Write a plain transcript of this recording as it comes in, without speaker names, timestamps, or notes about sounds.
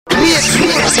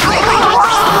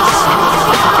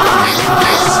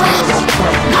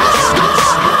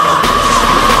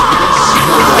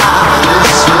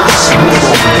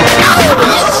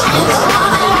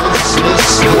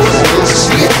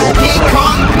King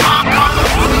Kong.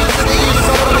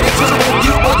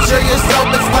 You butcher yourself,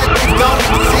 it's like you don't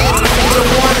exist. You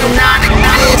wanna not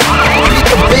exist. Be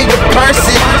a bigger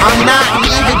person. I'm not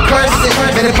even cursing.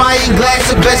 And if I ain't glass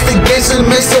investigation,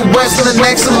 Mr. West, the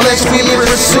next election we in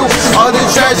pursuit. All the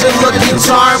treasure, lucky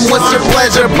charm. What's your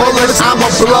pleasure? Bullets, I'm a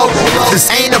blow. This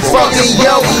ain't a fucking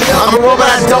yo. I'm a robot,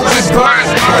 I don't get burned.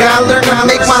 Gotta learn to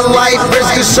make my life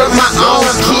risk and show my own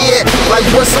kid. Like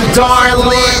what's up,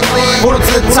 darling? Put him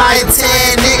to the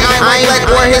Titanic. I ain't like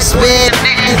where his spin.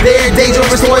 Very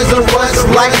dangerous toys of us.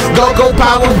 Like Go-Go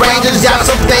Power Rangers. Y'all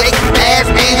some fake ass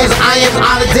angels. I am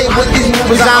out of date with these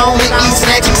movies. I only eat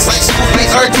snacks.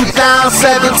 Earth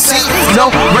 2017.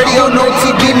 No radio, no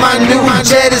TV. My new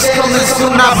jet is coming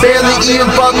soon. I barely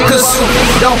even fuck consume.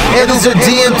 No aliens or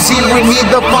DMT. We need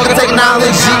the funk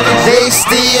technology. They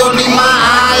still need my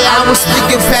eye. I was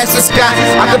speaking past the sky.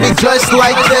 I could be just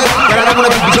like them, but I don't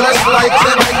wanna be just like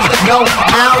them. No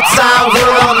outside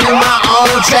world. I'm in my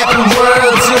own trapping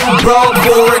world. Too broke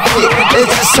for it. It's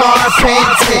just hard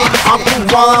painting. I'm cool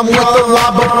while I'm with the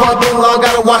law, but fuck the law.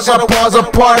 Gotta watch out, pause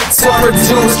apart to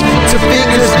produce. To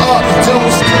fingers up,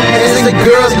 dudes. It's the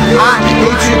girls. I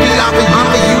hate you, I'm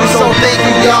for you. So thank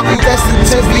you, y'all. We destined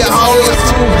to be always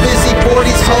too busy for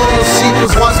these hoes. She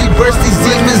was once we burst these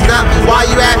demons. Now why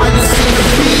you acting to seem to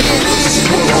be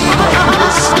in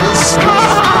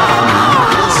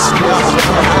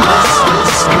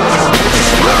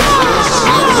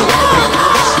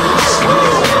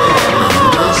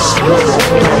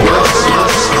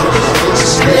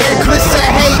Clips of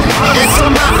hate, and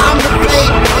somehow I'm the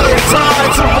bait. It's hard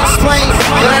to explain,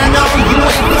 but I know you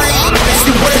ain't playing.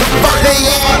 See where the fuck they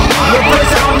at? Your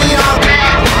birds, I don't need all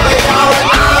that. They all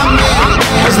like I'm in it,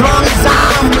 as long as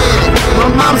I'm in it. My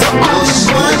mom's the only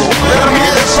one, let them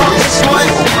have the fucking fun.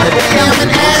 Baby, I'm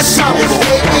an asshole,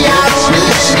 baby, I don't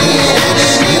even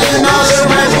need another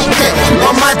reputation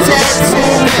on my tattoo.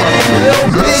 Little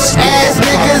bitch ass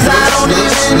niggas, I don't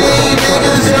even need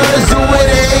niggas. Just do it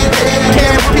anything.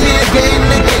 Can't repeat a game,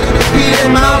 nigga. Beat it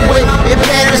my way. If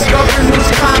Paris governor's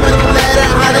common letter,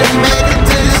 I didn't make it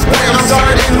to this point. I'm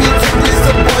sorry to me to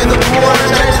disappoint. The more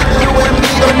there's you and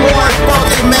me, the more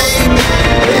fucking made me.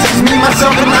 This is me,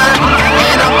 myself, and I.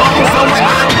 And I'm almost on my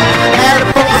eye. Had to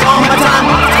focus on my time.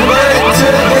 Converted to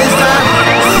this time.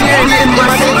 Seriously, in my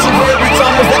sanctuary. It's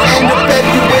almost the end of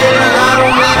February. And I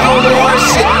don't need no more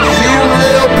shit. You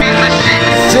little piece of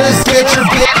shit. Just get your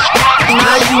bitch.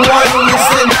 Now you wanna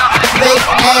listen. Fake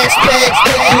ass facts,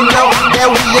 you know that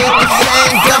we ain't the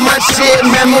same. Got my shit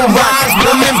memorized.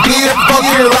 Women beat the fuck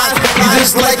your life. You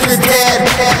just like your dad.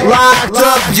 Locked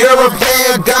up, you're a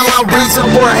fan. Got my reason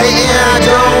for hating. I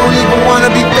don't even wanna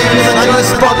be famous. I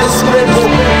just fucking scribble.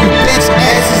 You bitch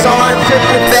asses aren't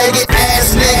tripping. Faggot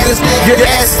ass niggas. Your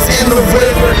ass is in the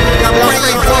river. I'm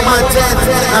praying for my death.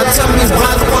 Now tell me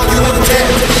why the fuck you look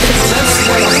dead.